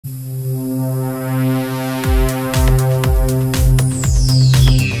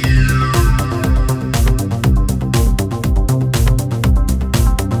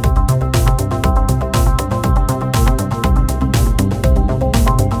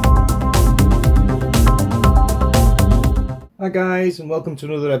Hi guys, and welcome to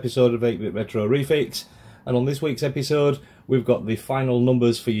another episode of 8-Bit Retro Refix. And on this week's episode we've got the final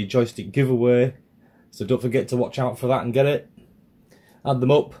numbers for your JoyStick giveaway, so don't forget to watch out for that and get it. Add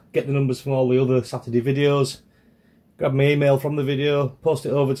them up, get the numbers from all the other Saturday videos, grab my email from the video, post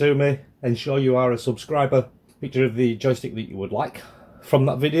it over to me, ensure you are a subscriber, picture of the joystick that you would like from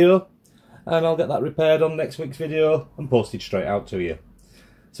that video, and I'll get that repaired on next week's video and posted straight out to you.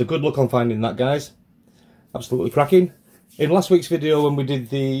 So good luck on finding that, guys. Absolutely cracking. In last week's video, when we did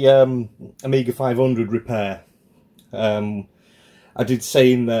the Amiga 500 repair, I did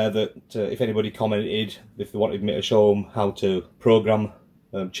say in there that if anybody commented, if they wanted me to show them how to program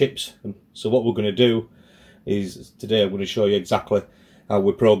chips. So what we're going to do is, today I'm going to show you exactly how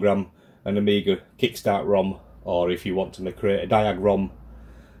we program an Amiga kickstart ROM, or if you want to create a diag ROM,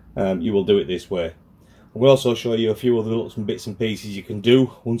 you will do it this way. We'll also show you a few other little bits and pieces you can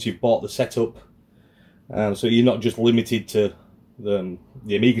do once you've bought the setup. So you're not just limited to the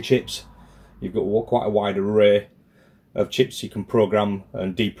Amiga chips. You've got quite a wide array of chips you can program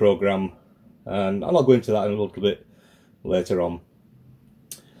and deprogram, and I'll go into that in a little bit later on.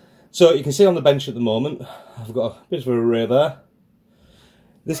 So you can see on the bench at the moment, I've got a bit of an array there.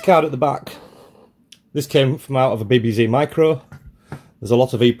 This card at the back, this came from out of a BBZ Micro. There's a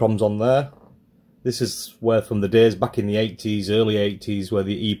lot of EPROMs on there. This is where, from the days back in the 80s, early 80s, where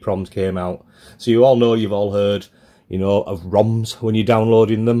the EPROMs came out. So you all know, you've all heard, you know, of ROMs when you're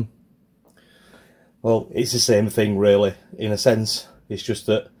downloading them. Well, it's the same thing really, in a sense. It's just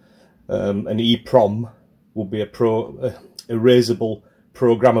that an EPROM will be a erasable,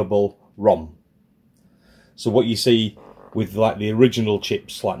 programmable ROM. So what you see with like the original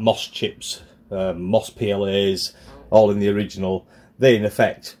chips, like MOS chips, MOS PLAs, all in the original, they in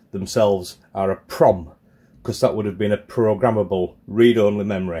effect themselves are a PROM, because that would have been a programmable read-only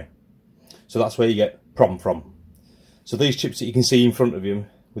memory. So that's where you get PROM from. So these chips that you can see in front of you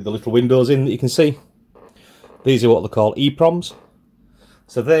with the little windows in that you can see, these are what they call EPROMs.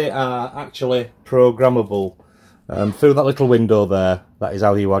 So they are actually programmable through that little window there. That is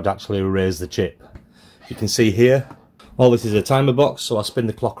how you would actually erase the chip. You can see here, all this is a timer box, so I spin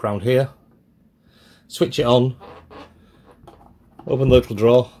the clock around here, switch it on, open the little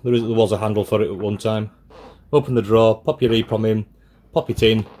drawer. There was a handle for it at one time. Open the drawer, pop your EPROM in, pop it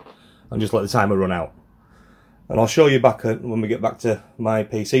in, and just let the timer run out. And I'll show you back when we get back to my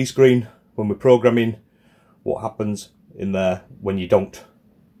PC screen, when we're programming, what happens in there when you don't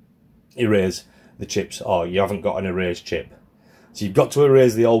erase the chips, or you haven't got an erased chip. So you've got to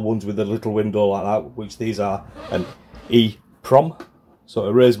erase the old ones with a little window like that, which these are an EPROM, so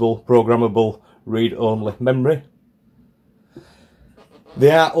erasable, programmable, read-only memory.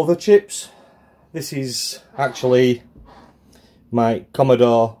 There are other chips. This is actually my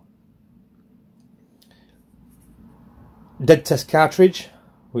Commodore dead test cartridge,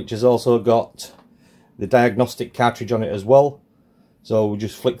 which has also got the diagnostic cartridge on it as well. So we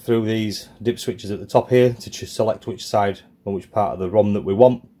just flick through these dip switches at the top here to select which side and which part of the ROM that we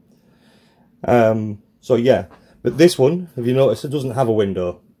want. So yeah, but this one, if you notice, it doesn't have a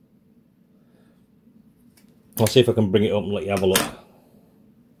window. I'll see if I can bring it up and let you have a look.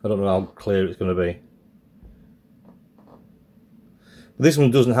 I don't know how clear it's going to be. But this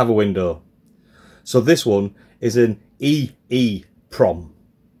one doesn't have a window. So this one is an EEPROM.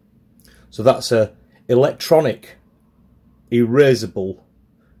 So that's a electronic, erasable,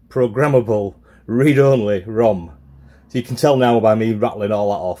 programmable, read-only ROM. So you can tell now by me rattling all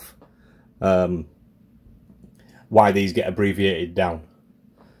that off why these get abbreviated down.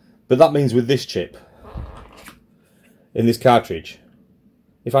 But that means with this chip, in this cartridge,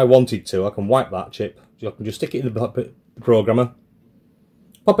 if I wanted to, I can wipe that chip. I can just stick it in the programmer,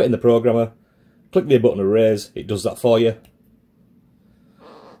 pop it in the programmer, click the button erase, it does that for you.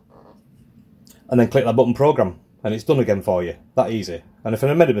 And then click that button program, and it's done again for you. That easy. And if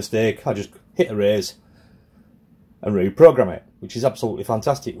I made a mistake, I just hit erase and reprogram it, which is absolutely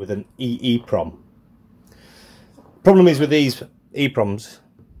fantastic with an EEPROM. Problem is with these EPROMs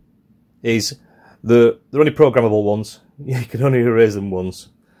is they're only programmable ones. You can only erase them once.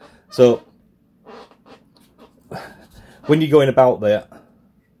 So when you're going about there,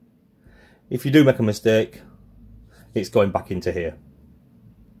 if you do make a mistake, it's going back into here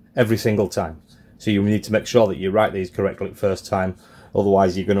every single time. So you need to make sure that you write these correctly the first time,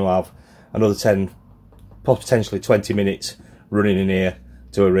 otherwise you're going to have another 10, potentially 20 minutes running in here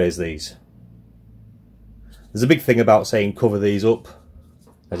to erase these. There's a big thing about saying cover these up,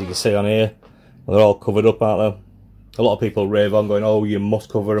 as you can see on here. They're all covered up, aren't they? A lot of people rave on going, oh, you must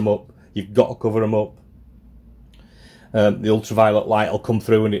cover them up, you've got to cover them up. The ultraviolet light will come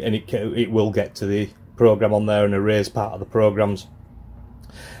through and it will get to the program on there and erase part of the programs.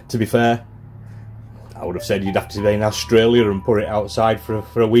 To be fair, I would have said you'd have to be in Australia and put it outside for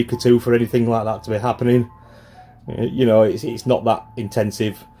a week or two for anything like that to be happening. You know, it's not that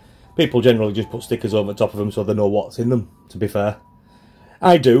intensive. People generally just put stickers over the top of them so they know what's in them, to be fair.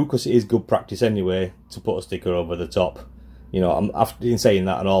 I do, because it is good practice anyway, to put a sticker over the top. You know, in saying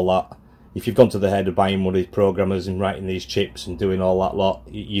that and all that, if you've gone to the head of buying one of these programmers and writing these chips and doing all that lot,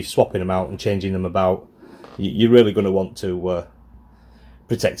 you're swapping them out and changing them about. You're really going to want to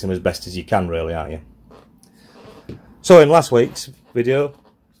protect them as best as you can, really, aren't you? So in last week's video,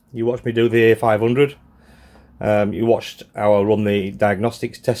 you watched me do the A500. You watched how I run the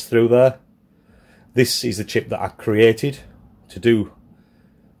diagnostics test through there. This is the chip that I created to do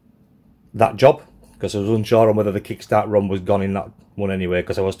that job, because I was unsure on whether the kickstart ROM was gone in that one anyway,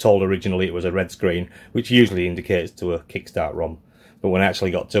 because I was told originally it was a red screen, which usually indicates to a kickstart ROM. But when I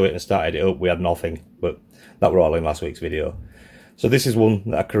actually got to it and started it up, we had nothing. But that were all in last week's video. So this is one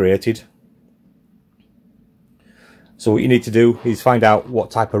that I created. So what you need to do is find out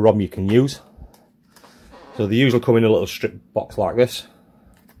what type of ROM you can use. So they usually come in a little strip box like this.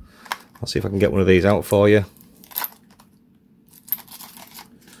 I'll see if I can get one of these out for you.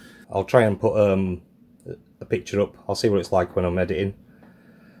 I'll try and put a picture up. I'll see what it's like when I'm editing.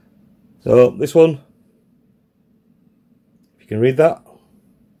 So this one, if you can read that.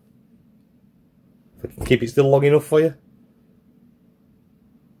 If I can keep it still long enough for you.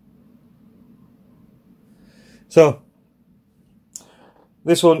 So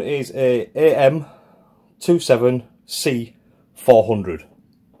this one is a AM27C400.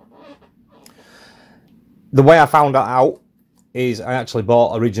 The way I found that out is I actually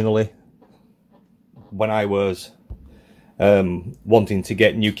bought originally when I was wanting to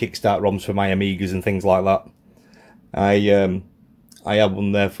get new kickstart ROMs for my Amigas and things like that. I had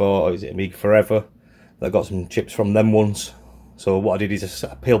one there for, is it Amiga Forever? I got some chips from them once. So what I did is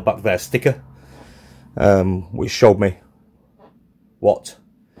I peeled back their sticker, which showed me what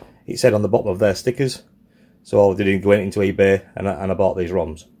it said on the bottom of their stickers. So all I did is went into eBay and I bought these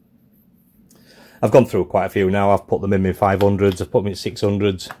ROMs. I've gone through quite a few now. I've put them in my 500s, I've put them in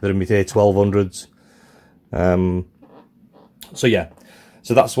 600s, they're in my 1200s. So yeah,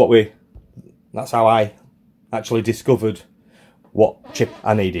 so that's how I actually discovered what chip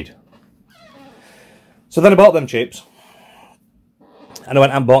I needed. So then I bought them chips, and I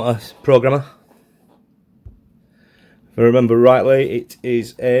went and bought a programmer. If I remember rightly, it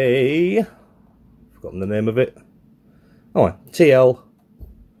is I've forgotten the name of it. Oh, TL.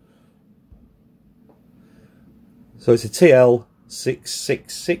 So it's a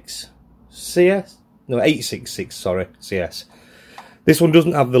TL666 CS? No, 866, sorry, CS. This one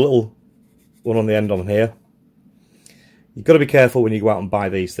doesn't have the little one on the end on here. You've got to be careful when you go out and buy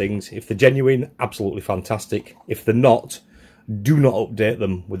these things. If they're genuine, absolutely fantastic. If they're not, do not update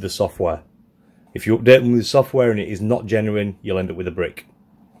them with the software. If you update them with the software and it is not genuine, you'll end up with a brick.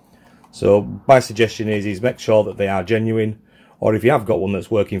 So my suggestion is make sure that they are genuine. Or if you have got one that's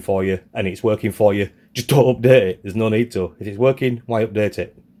working for you and it's working for you, just don't update it. There's no need to. If it's working, why update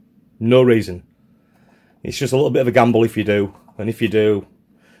it? No reason. It's just a little bit of a gamble if you do. And if you do,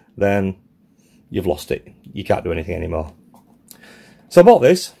 then you've lost it. You can't do anything anymore. So I bought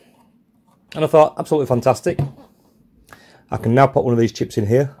this, and I thought, absolutely fantastic. I can now put one of these chips in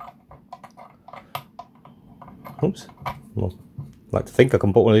here. Oops. Well, I'd like to think I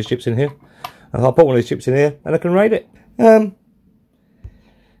can put one of these chips in here. And I'll put one of these chips in here, and I can write it.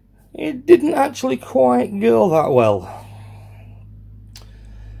 It didn't actually quite go that well.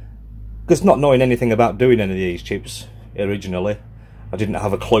 Because not knowing anything about doing any of these chips originally, I didn't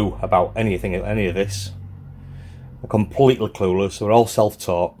have a clue about any of this. I'm completely clueless. We're all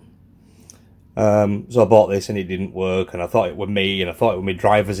self-taught. So I bought this and it didn't work, and I thought it was me, and I thought it was my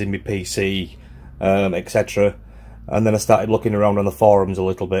drivers in my PC, etc. And then I started looking around on the forums a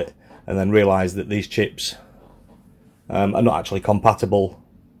little bit, and then realised that these chips are not actually compatible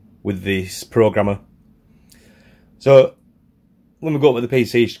with this programmer. So when we go up to the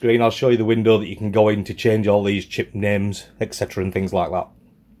PC screen, I'll show you the window that you can go in to change all these chip names, etc. and things like that.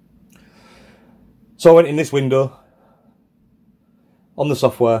 So I went in this window on the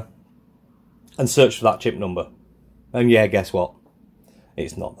software and searched for that chip number. And yeah, guess what?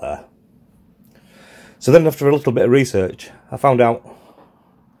 It's not there. So then after a little bit of research, I found out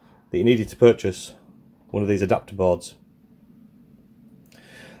that you needed to purchase one of these adapter boards.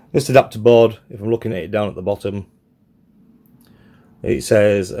 This adapter board, if I'm looking at it down at the bottom, it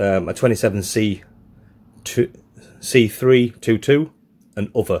says a 27C322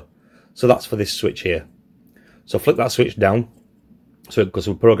 and other. So that's for this switch here. So flick that switch down, so because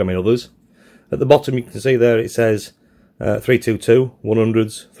we're programming others, At the bottom you can see there it says 322,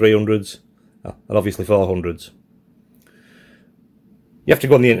 100s, 300s, and obviously 400s. You have to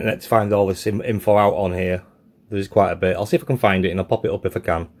go on the internet to find all this info out on here. There's quite a bit. I'll see if I can find it and I'll pop it up if I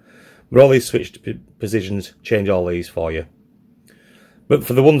can. But all these switched positions change all these for you. But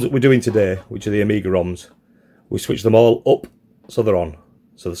for the ones that we're doing today, which are the Amiga ROMs, we switch them all up so they're on.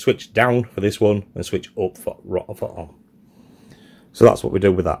 So the switch down for this one and switch up for on. So that's what we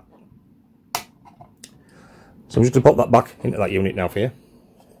do with that. So I'm just going to pop that back into that unit now for you.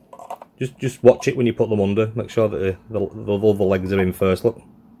 Just watch it when you put them under. Make sure that the legs are in first. Look,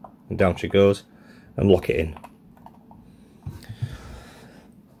 and down she goes, and lock it in.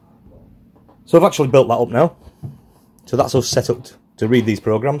 So I've actually built that up now. So that's us set up to read these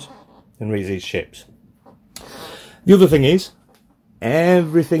programs and read these chips. The other thing is,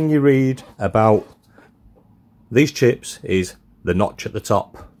 everything you read about these chips is the notch at the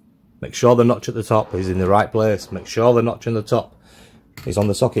top. Make sure the notch at the top is in the right place. Make sure the notch on the top is on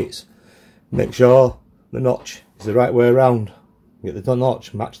the sockets. Make sure the notch is the right way around. Get the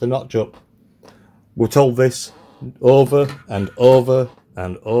notch, match the notch up. We're told this over and over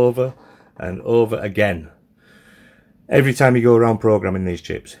and over and over again. Every time you go around programming these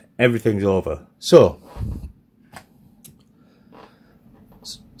chips, everything's over. So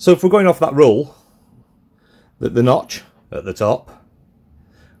if we're going off that rule, that the notch at the top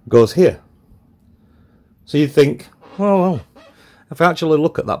goes here. So you think, well, if I actually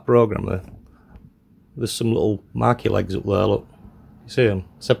look at that program there, there's some little marquee legs up there, look. You see them?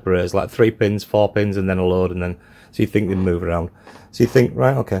 Separators, like 3 pins, 4 pins, and then a load, and then, so you think they move around. So you think,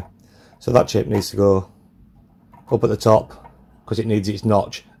 right, okay, so that chip needs to go up at the top, because it needs its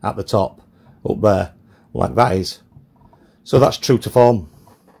notch at the top, up there, like that is. So that's true to form.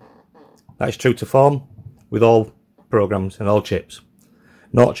 That is true to form with all programs and all chips.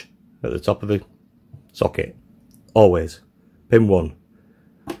 Notch at the top of the socket, always. Pin 1.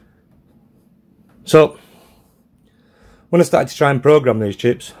 So, when I started to try and program these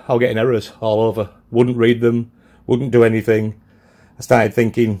chips, I was getting errors all over. Wouldn't read them, wouldn't do anything. I started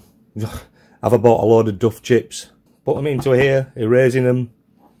thinking, have I bought a load of duff chips? Put them into here, erasing them,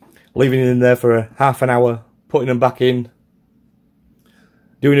 leaving them in there for half an hour, putting them back in,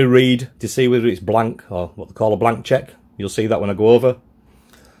 doing a read to see whether it's blank, or what they call a blank check. You'll see that when I go over.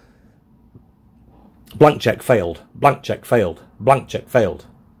 Blank check failed, blank check failed, blank check failed.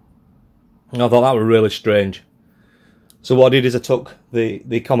 And I thought that was really strange. So what I did is I took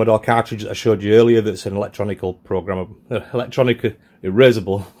the Commodore cartridge that I showed you earlier, that's an electronic erasable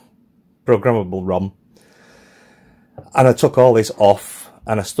programmable ROM, and I took all this off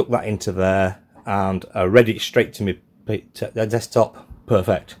and I stuck that into there and I read it straight to my desktop.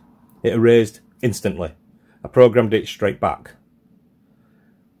 Perfect. It erased instantly. I programmed it straight back.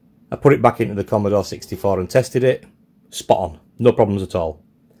 I put it back into the Commodore 64 and tested it. Spot on. No problems at all.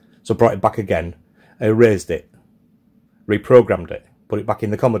 So I brought it back again. I erased it. Reprogrammed it. Put it back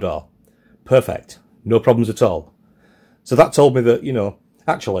in the Commodore. Perfect. No problems at all. So that told me that, you know,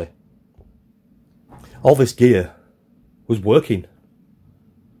 actually, all this gear was working.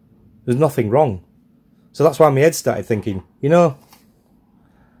 There's nothing wrong. So that's why my head started thinking, you know,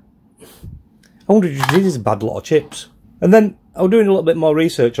 I wonder if this is a bad lot of chips. And then I was doing a little bit more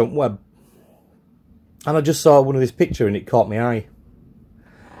research on web, and I just saw one of this picture and it caught my eye.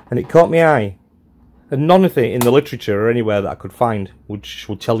 And it caught my eye. And none of it in the literature or anywhere that I could find would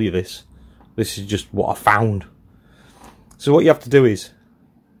tell you this. This is just what I found. So what you have to do is,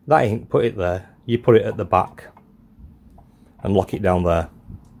 that ink, put it there. You put it at the back and lock it down there.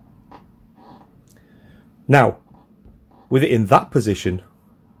 Now, with it in that position,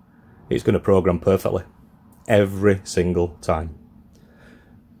 it's going to program perfectly. Every single time.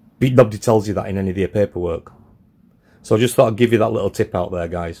 But nobody tells you that in any of their paperwork. So I just thought I'd give you that little tip out there,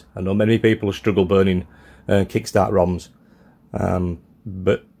 guys. I know many people struggle burning kickstart ROMs.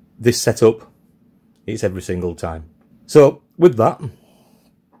 But this setup, it's every single time. So, with that,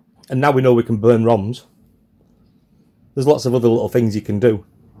 and now we know we can burn ROMs, there's lots of other little things you can do.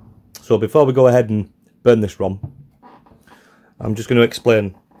 So before we go ahead and burn this ROM, I'm just going to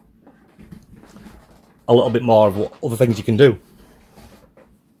explain a little bit more of what other things you can do.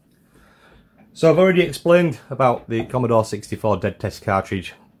 So I've already explained about the Commodore 64 dead test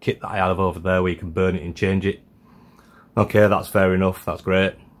cartridge kit that I have over there, where you can burn it and change it. Okay, that's fair enough, that's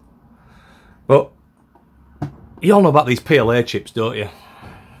great. But you all know about these PLA chips, don't you?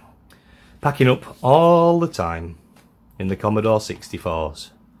 Packing up all the time in the Commodore 64s.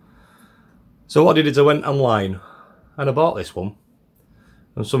 So what I did is I went online and I bought this one,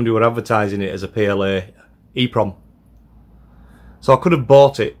 and somebody were advertising it as a PLA EEPROM. So I could have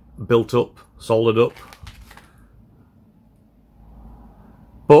bought it built up, soldered up.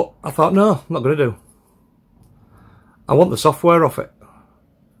 But I thought, no, I'm not going to do. I want the software off it.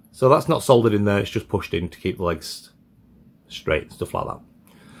 So that's not soldered in there, it's just pushed in to keep the legs straight and stuff like that.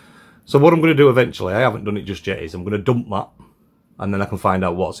 So what I'm going to do eventually, I haven't done it just yet, is I'm going to dump that and then I can find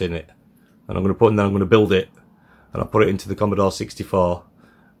out what's in it. And I'm going to put, and then I'm going to build it and I'll put it into the Commodore 64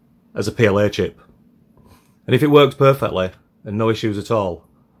 as a PLA chip. And if it works perfectly and no issues at all,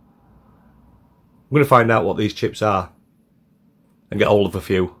 I'm going to find out what these chips are and get hold of a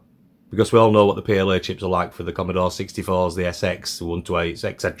few. Because we all know what the PLA chips are like for the Commodore 64s, the SX, the 128s,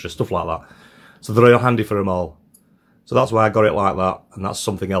 etc. Stuff like that. So they're real handy for them all. So that's why I got it like that, and that's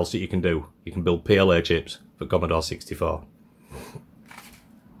something else that you can do. You can build PLA chips for Commodore 64.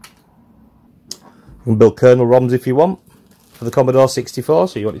 You can build kernel ROMs if you want for the Commodore 64,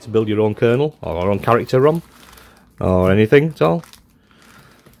 so you want it to build your own kernel or your own character ROM or anything at all.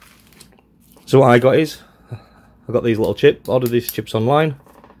 So what I got is, I got these little chips, ordered these chips online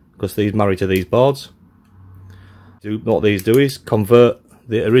because these marry to these boards. What these do is convert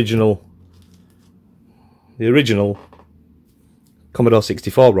the original Commodore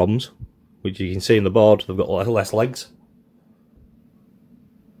 64 ROMs, which you can see in the board, they've got less legs.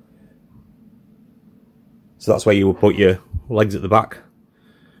 So that's where you would put your legs at the back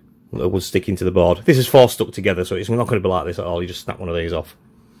that would stick into the board. This is 4 stuck together, so it's not going to be like this at all. You just snap one of these off.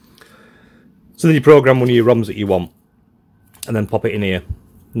 So then you program one of your ROMs that you want and then pop it in here.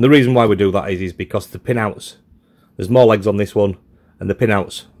 And the reason why we do that is because the pinouts, there's more legs on this one and the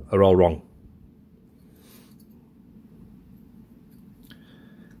pinouts are all wrong.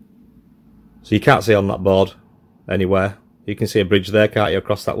 So you can't see on that board anywhere. You can see a bridge there, can't you,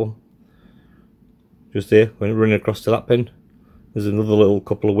 across that one? Just here, when running across to that pin. There's another little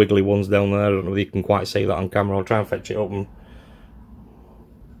couple of wiggly ones down there. I don't know if you can quite see that on camera. I'll try and fetch it up. And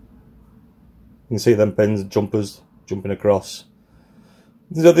you can see them pins, jumpers, jumping across.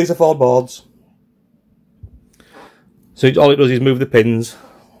 These are 4 boards. So all it does is move the pins.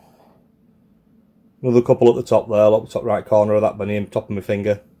 Another couple at the top there, up the top right corner of that bunny, top of my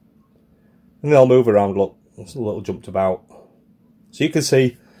finger. And they all move around, look, it's a little jumped about. So you can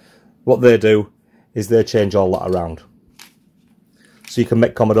see what they do is they change all that around. So you can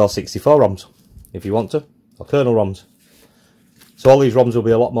make Commodore 64 ROMs if you want to, or kernel ROMs. So all these ROMs will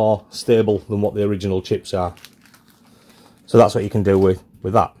be a lot more stable than what the original chips are. So that's what you can do with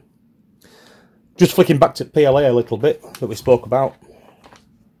that. Just flicking back to PLA a little bit that we spoke about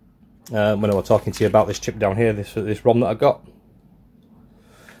when I was talking to you about this chip down here, this ROM that I got.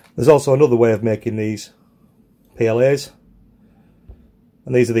 There's also another way of making these PLAs,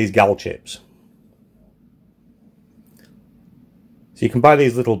 and these are these GAL chips. So you can buy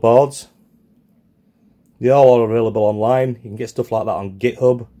these little boards. They all are available online. You can get stuff like that on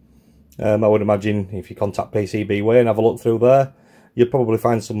GitHub. I would imagine if you contact PCBWay and have a look through there, you'll probably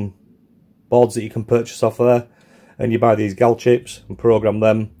find some boards that you can purchase off there, and you buy these GAL chips and program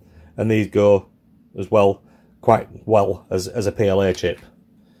them, and these go as well, quite well as a PLA chip.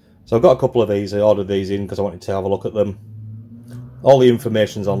 So I've got a couple of these. I ordered these in because I wanted to have a look at them. All the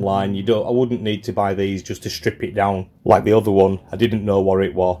information's online. I wouldn't need to buy these just to strip it down like the other one. I didn't know what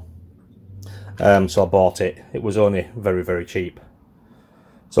it was, so I bought it. It was only very, very cheap.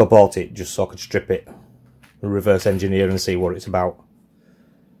 So I bought it just so I could strip it and reverse engineer and see what it's about.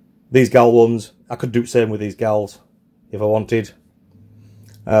 These GAL ones, I could do the same with these GALs if I wanted.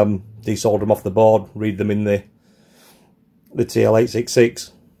 Desolder them off the board, read them in the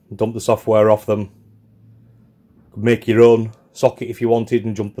TL866, dump the software off them. Could make your own socket if you wanted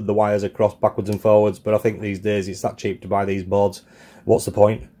and jump the wires across backwards and forwards, but I think these days it's that cheap to buy these boards. What's the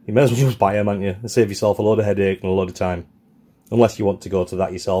point? You may as well just buy them, haven't you, and save yourself a load of headache and a load of time. Unless you want to go to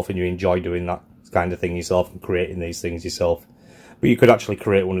that yourself and you enjoy doing that kind of thing yourself and creating these things yourself. But you could actually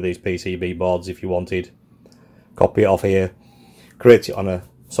create one of these PCB boards if you wanted. Copy it off here, create it on a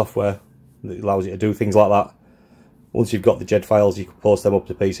software that allows you to do things like that. Once you've got the JED files, you can post them up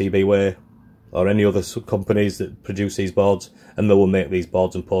to PCBWay or any other companies that produce these boards, and they will make these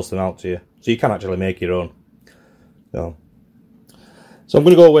boards and post them out to you. So you can actually make your own. So I'm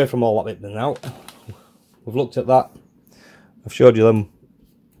going to go away from all that bit now. We've looked at that. I've showed you them.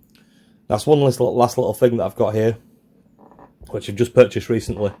 That's one last little thing that I've got here, which I've just purchased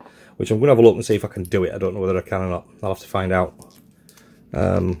recently, which I'm going to have a look and see if I can do it. I don't know whether I can or not. I'll have to find out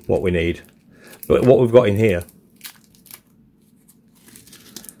what we need. But what we've got in here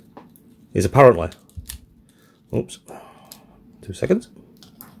is apparently, oops, 2 seconds,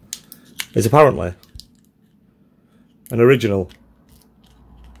 is apparently an original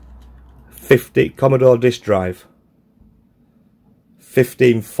 50 Commodore disk drive,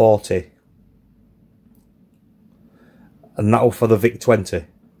 1540, and that was for the VIC-20.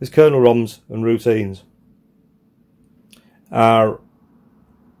 These kernel ROMs and routines are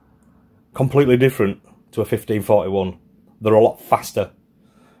completely different to a 1541. They're a lot faster.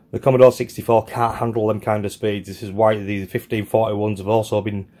 The Commodore 64 can't handle them kind of speeds. This is why these 1541s have also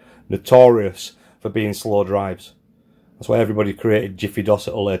been notorious for being slow drives. That's why everybody created Jiffy DOS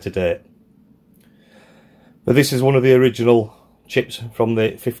at a later date. But this is one of the original chips from the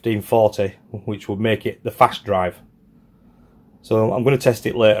 1540, which would make it the fast drive. So I'm going to test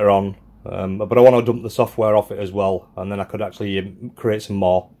it later on, but I want to dump the software off it as well, and then I could actually create some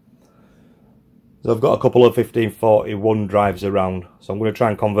more. So I've got a couple of 1541 drives around, so I'm going to try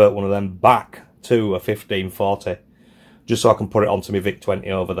and convert one of them back to a 1540, just so I can put it onto my VIC-20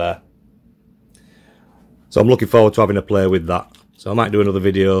 over there. So I'm looking forward to having a play with that. So I might do another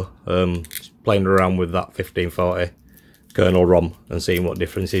video playing around with that 1540 kernel ROM and seeing what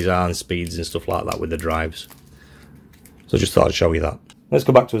differences are and speeds and stuff like that with the drives. So I just thought I'd show you that. Let's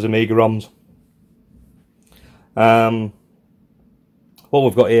go back to his Amiga ROMs. What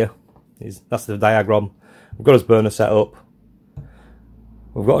we've got here is, that's the diagram. We've got his burner set up.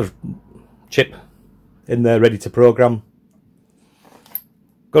 We've got his chip in there ready to program.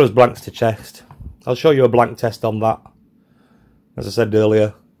 Got his blanks to test. I'll show you a blank test on that, as I said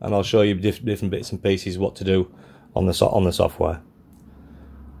earlier, and I'll show you different bits and pieces what to do on the software.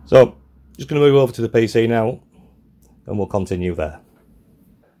 So, just going to move over to the PC now, and we'll continue there.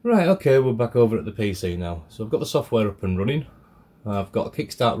 Right, okay, we're back over at the PC now. So I've got the software up and running. I've got a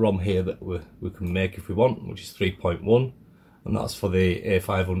kickstart ROM here that we can make if we want, which is 3.1, and that's for the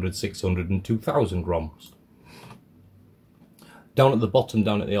A500, 600 and 2000 ROMs. Down at the bottom,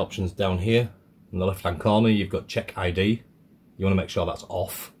 down at the options down here, in the left hand corner, you've got check ID. You want to make sure that's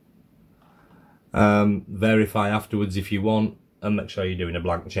off. Verify afterwards if you want, and make sure you're doing a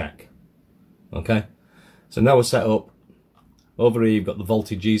blank check. Okay, so now we're set up. Over here you've got the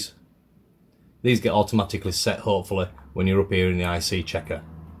voltages. These get automatically set, hopefully, when you're up here in the IC checker.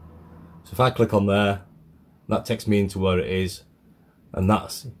 So if I click on there, that takes me into where it is, and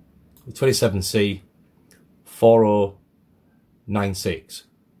that's 27C 4096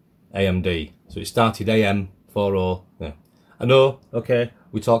 AMD. So it started AM 40. Yeah. I know, okay,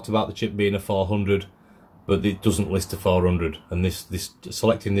 we talked about the chip being a 400, but it doesn't list a 400, and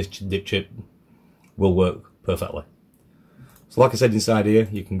selecting this chip will work perfectly. So like I said, inside here,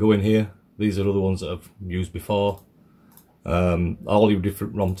 you can go in here. These are other ones that I've used before. All your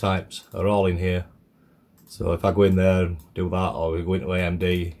different ROM types are all in here. So if I go in there and do that, or we go into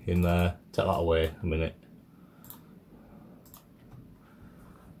AMD in there, take that away a minute.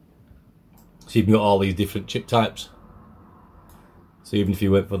 So you've got all these different chip types. So even if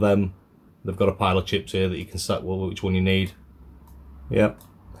you wait for them, they've got a pile of chips here that you can set which one you need. Yep.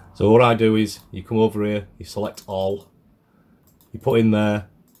 So what I do is, you come over here, you select all. You put in there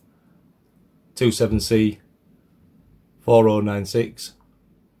 27C 4096,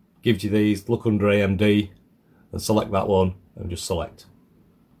 gives you these, look under AMD and select that one and just select.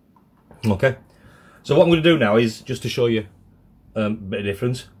 Okay, so what I'm going to do now is, just to show you a bit of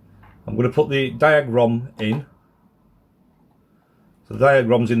difference, I'm going to put the diagram in. So the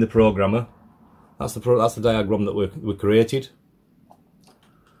diagram's in the programmer. That's the diagram that we created.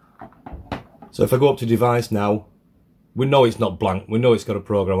 So if I go up to device now, we know it's not blank, we know it's got a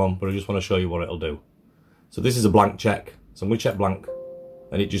program on, but I just want to show you what it'll do. So this is a blank check, so I'm going to check blank,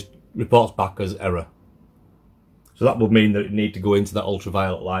 and it just reports back as error. So that would mean that it need to go into that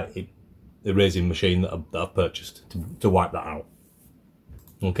ultraviolet light erasing machine that I've purchased to wipe that out.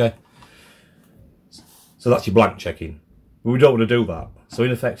 Okay, so that's your blank checking. But we don't want to do that. So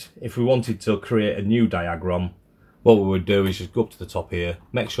in effect, if we wanted to create a new diagram, what we would do is just go up to the top here,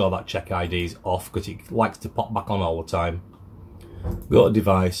 make sure that check ID is off, because it likes to pop back on all the time. Go to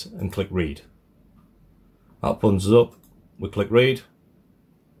device and click read. That opens us up, we click read.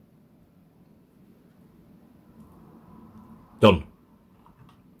 Done.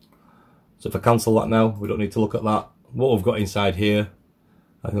 So if I cancel that now, we don't need to look at that. What we've got inside here,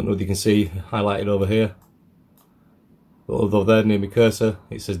 I don't know if you can see, highlighted over here. Over there near my cursor,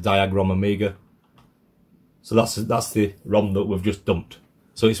 it says diagram Amiga. So that's the ROM that we've just dumped.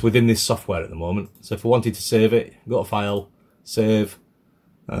 So it's within this software at the moment. So if we wanted to save it, go to File, Save.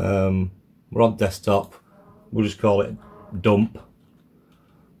 We're on desktop. We'll just call it Dump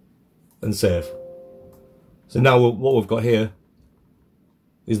and Save. So now what we've got here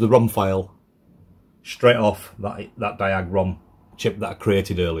is the ROM file straight off that diagram chip that I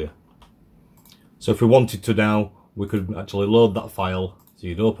created earlier. So if we wanted to now, we could actually load that file. So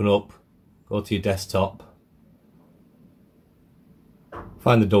you'd open up, go to your desktop,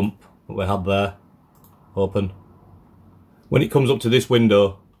 find the dump that we had there, open. When it comes up to this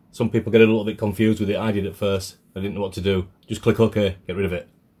window, some people get a little bit confused with it. I did at first, I didn't know what to do. Just click OK, get rid of it.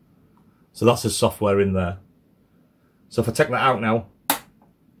 So that's the software in there. So if I take that out now,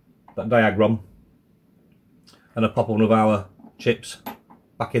 that diagram, and I pop one of our chips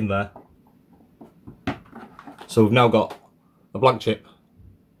back in there. So we've now got a blank chip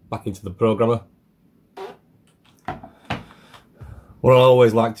back into the programmer. What I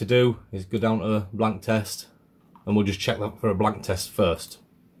always like to do is go down to blank test, and we'll just check that for a blank test first.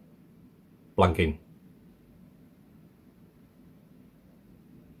 Blanking.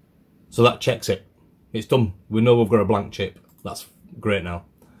 So that checks it. It's done. We know we've got a blank chip. That's great now.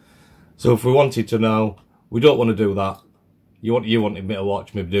 So if we wanted to now, we don't want to do that. You wanted me to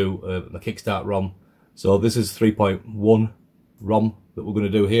watch me do the kickstart ROM. So this is 3.1 ROM that we're going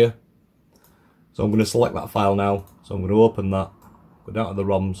to do here. So I'm going to select that file now. So I'm going to open that, go down to the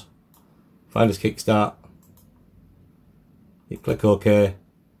ROMs, find this kickstart, hit click OK.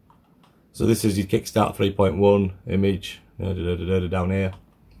 So this is your kickstart 3.1 image down here.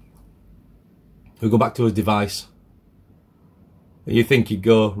 We go back to his device. You think you'd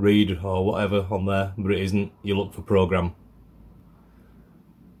go read or whatever on there, but it isn't. You look for program.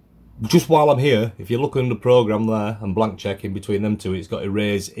 Just while I'm here, if you look under program there and blank check in between them two, it's got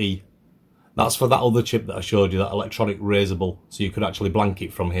erase E. That's for that other chip that I showed you, that electronic erasable. So you could actually blank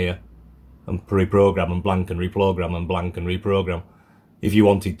it from here and reprogram and blank and reprogram and blank and reprogram if you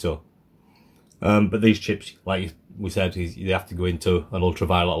wanted to. But these chips, like we said, you have to go into an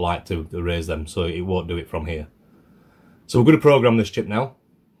ultraviolet light to erase them, so it won't do it from here. So we're going to program this chip now.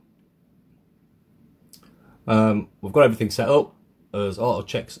 We've got everything set up. There's auto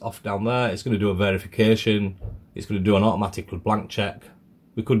checks off down there. It's going to do a verification. It's going to do an automatic blank check.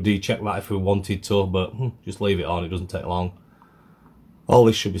 We could decheck that if we wanted to, but just leave it on. It doesn't take long. All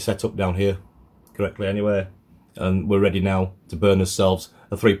this should be set up down here correctly anyway. And we're ready now to burn ourselves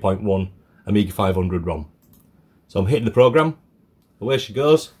a 3.1 Amiga 500 ROM. So I'm hitting the program. Away she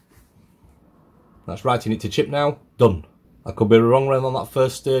goes. That's writing it to chip now. Done. I could be wrong around on that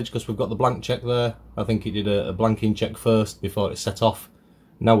first stage because we've got the blank check there. I think it did a blanking check first before it set off.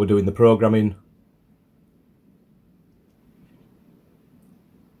 Now we're doing the programming.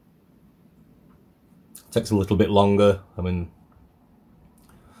 It takes a little bit longer. I mean,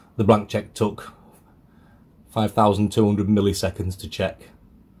 the blank check took 5,200 milliseconds to check.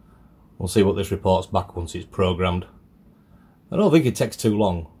 We'll see what this reports back once it's programmed. I don't think it takes too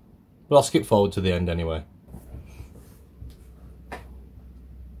long, but I'll skip forward to the end anyway.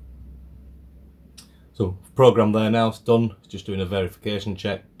 So, program there now, it's done. It's just doing a verification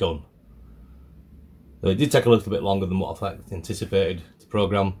check, done. So it did take a little bit longer than what I anticipated to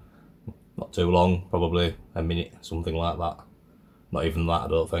program. Not too long, probably a minute, something like that. Not even that, I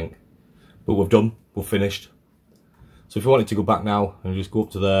don't think. But we've done, we've finished. So if you wanted to go back now and just go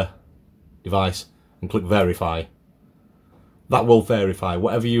up to their device and click verify, that will verify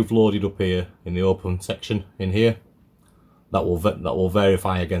whatever you've loaded up here in the open section in here. That will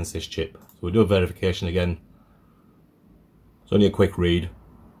verify against this chip. So we'll do a verification again. It's only a quick read.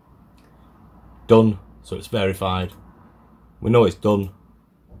 Done, so it's verified. We know it's done.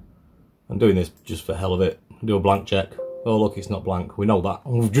 I'm doing this just for hell of it. Do a blank check. Oh look, it's not blank. We know that.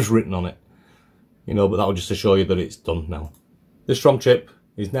 We've just written on it. You know, but that will just to show you that it's done now. This ROM chip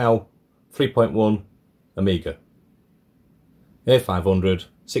is now 3.1 Amiga. A500,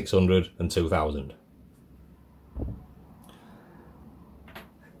 600 and 2000.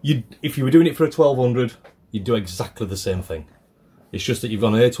 If you were doing it for a 1200, you'd do exactly the same thing. It's just that you've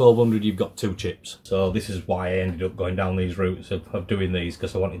got an A1200, you've got two chips. So this is why I ended up going down these routes of doing these,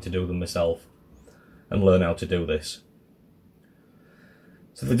 because I wanted to do them myself and learn how to do this.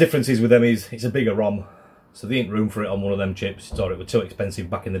 So the differences with them is it's a bigger ROM, so there ain't room for it on one of them chips. Or it was too expensive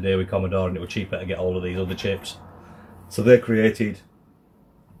back in the day with Commodore, and it was cheaper to get hold of these other chips. So they created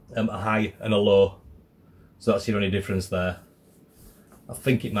a high and a low. So that's your only difference there. I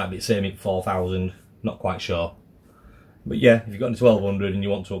think it might be the same at 4000, not quite sure. But yeah, if you've got a 1200 and you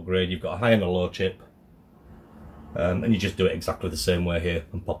want to upgrade, you've got a high and a low chip. And you just do it exactly the same way here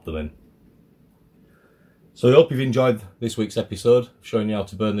and pop them in. So I hope you've enjoyed this week's episode, showing you how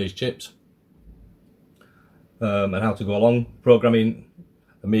to burn these chips. And how to go along programming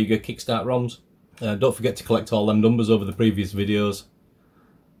Amiga kickstart ROMs. Don't forget to collect all them numbers over the previous videos.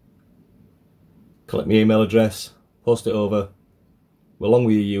 Collect my email address, post it over, along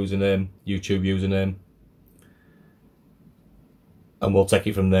with your username, YouTube username. And we'll take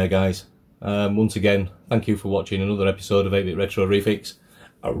it from there, guys. Once again, thank you for watching another episode of 8-Bit Retro Refix.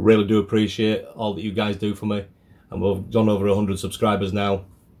 I really do appreciate all that you guys do for me. and we've done over 100 subscribers now.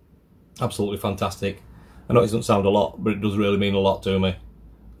 Absolutely fantastic. I know it doesn't sound a lot, but it does really mean a lot to me.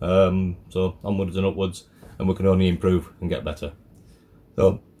 So onwards and upwards, and we can only improve and get better.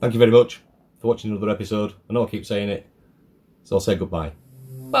 So thank you very much for watching another episode. I know I keep saying it, so I'll say goodbye.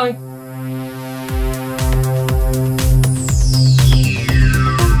 Bye.